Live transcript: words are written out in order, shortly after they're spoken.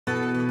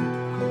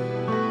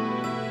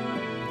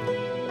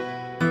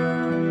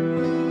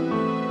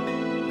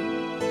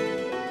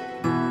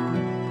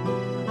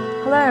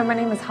Hello, my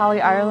name is Holly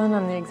Ireland.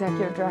 I'm the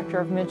Executive Director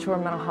of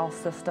Midshore Mental Health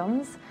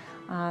Systems,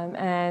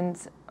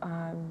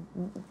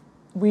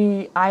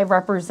 I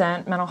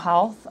represent mental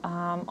health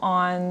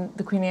on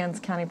the Queen Anne's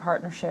County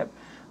Partnership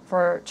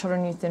for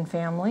Children, Youth, and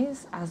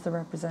Families as the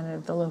representative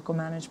of the local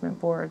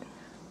management board.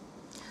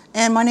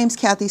 And my name's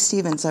Kathy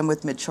Stevens. I'm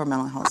with Midshore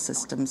Mental Health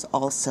Systems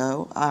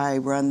also. I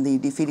run the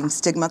Defeating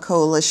Stigma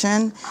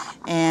Coalition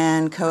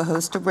and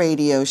co-host a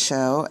radio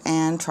show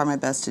and try my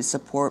best to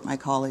support my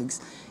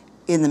colleagues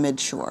in the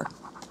Midshore.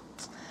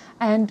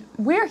 And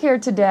we're here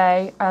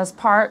today as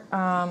part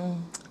of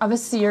a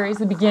series,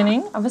 the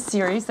beginning of a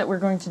series that we're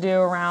going to do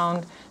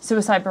around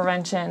suicide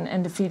prevention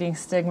and defeating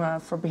stigma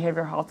for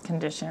behavioral health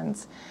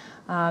conditions.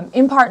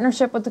 In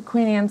partnership with the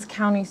Queen Anne's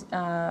County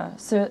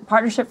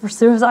Partnership for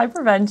Suicide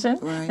Prevention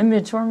and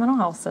Midshore Mental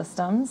Health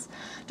Systems.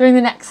 During the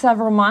next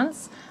several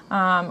months,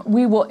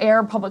 we will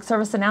air public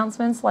service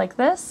announcements like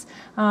this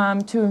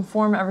to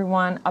inform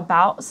everyone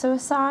about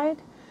suicide.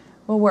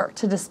 We'll work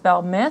to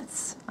dispel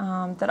myths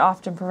that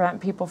often prevent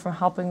people from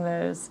helping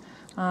those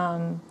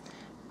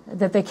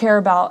that they care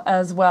about,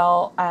 as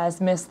well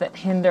as myths that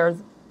hinder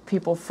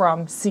people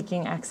from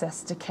seeking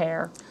access to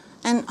care.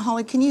 And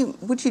Holly,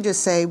 would you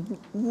just say,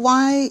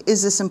 why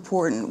is this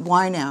important?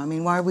 Why now? I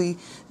mean, why are we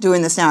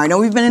doing this now? I know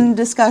we've been in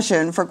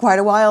discussion for quite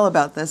a while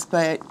about this,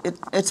 but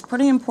it's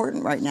pretty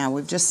important right now.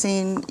 We've just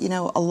seen,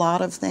 a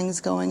lot of things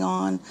going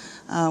on.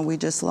 We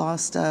just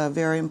lost a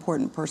very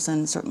important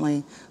person,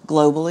 certainly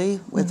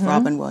globally, with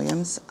Robin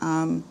Williams.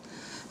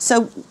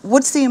 So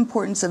what's the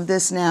importance of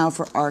this now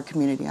for our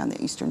community on the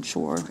Eastern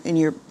Shore, in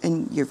your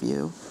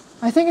view?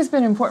 I think it's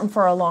been important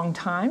for a long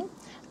time.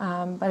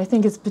 But I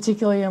think it's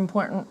particularly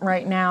important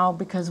right now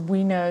because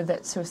we know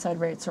that suicide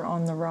rates are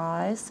on the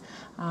rise,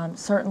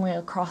 certainly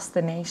across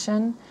the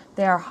nation.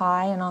 They are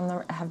high and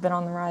have been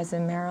on the rise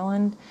in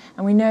Maryland.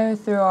 And we know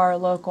through our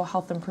local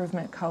health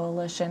improvement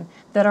coalition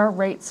that our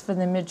rates for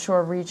the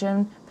Midshore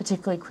region,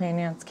 particularly Queen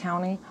Anne's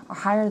County, are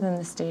higher than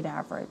the state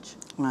average.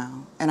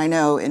 Wow. And I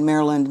know in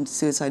Maryland,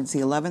 suicide is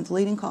the 11th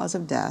leading cause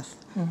of death.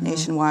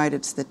 Nationwide,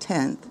 it's the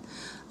 10th.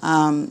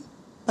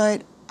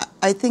 But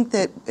I think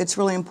that it's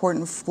really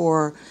important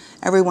for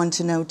everyone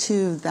to know,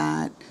 too,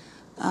 that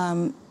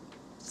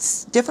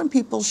different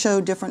people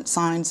show different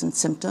signs and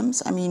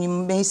symptoms. I mean, you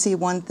may see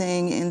one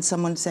thing in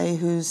someone, say,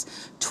 who's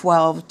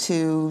 12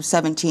 to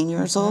 17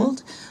 years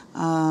old.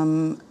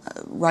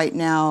 Right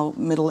now,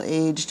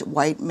 middle-aged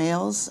white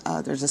males,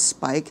 there's a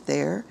spike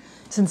there.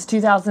 Since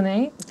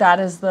 2008, that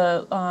is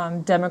the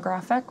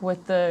demographic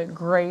with the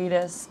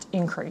greatest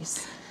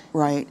increase.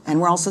 Right, and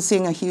we're also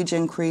seeing a huge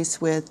increase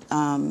with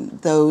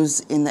those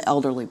in the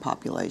elderly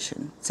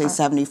population, say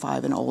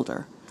 75 and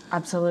older.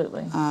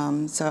 Absolutely.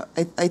 So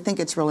I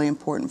think it's really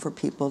important for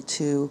people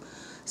to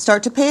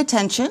start to pay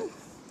attention.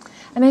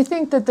 And I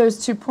think that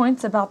those 2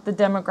 points about the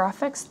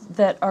demographics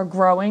that are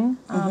growing,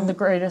 the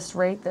greatest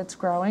rate that's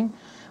growing,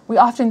 we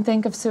often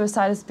think of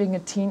suicide as being a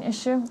teen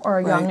issue or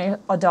a young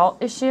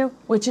adult issue,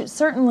 which it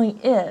certainly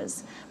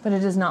is, but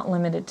it is not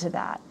limited to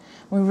that.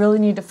 We really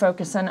need to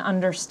focus and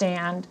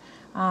understand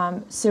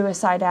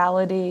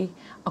suicidality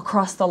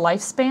across the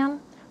lifespan,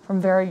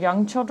 from very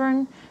young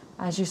children,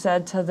 as you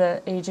said, to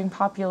the aging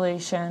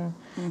population,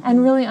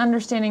 and really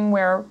understanding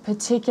where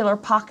particular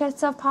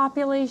pockets of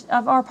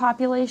our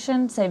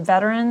population, say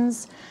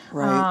veterans,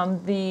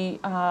 the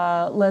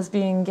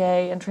lesbian,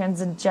 gay, and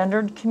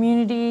transgendered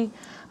community,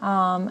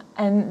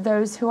 and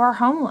those who are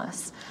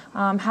homeless,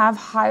 have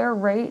higher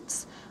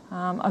rates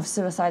of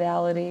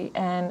suicidality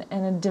and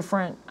a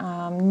different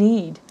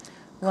need.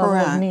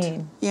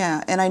 Correct.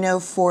 Yeah, and I know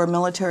for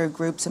military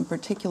groups in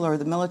particular,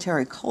 the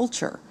military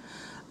culture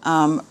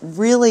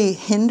really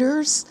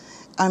hinders.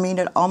 I mean,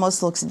 it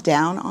almost looks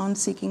down on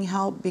seeking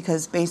help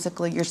because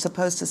basically you're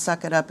supposed to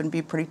suck it up and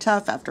be pretty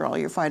tough. After all,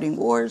 you're fighting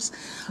wars.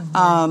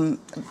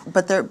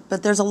 But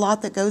there's a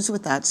lot that goes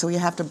with that, so you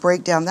have to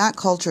break down that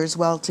culture as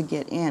well to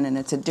get in, and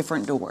it's a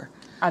different door.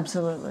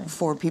 Absolutely.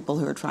 For people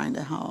who are trying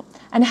to help.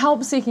 And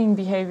help-seeking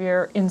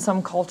behavior in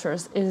some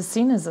cultures is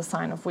seen as a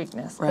sign of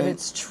weakness, but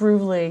it's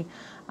truly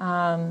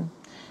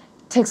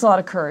takes a lot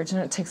of courage and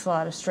it takes a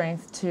lot of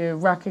strength to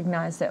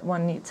recognize that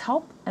one needs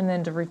help and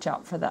then to reach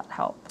out for that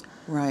help.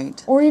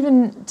 Right. Or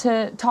even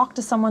to talk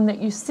to someone that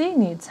you see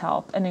needs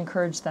help and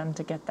encourage them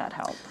to get that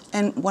help.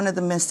 And one of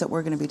the myths that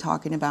we're going to be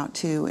talking about,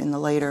 too, in the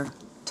later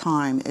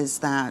time is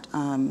that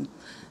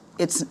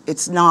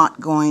it's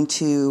not going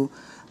to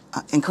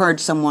encourage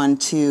someone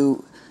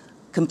to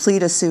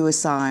complete a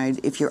suicide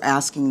if you're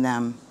asking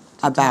them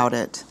about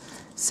it.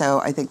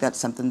 So I think that's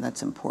something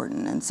that's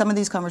important. And some of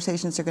these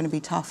conversations are going to be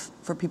tough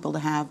for people to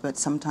have, but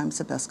sometimes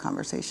the best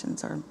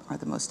conversations are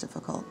the most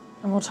difficult.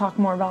 And we'll talk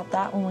more about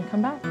that when we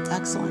come back.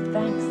 Excellent.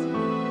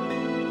 Thanks.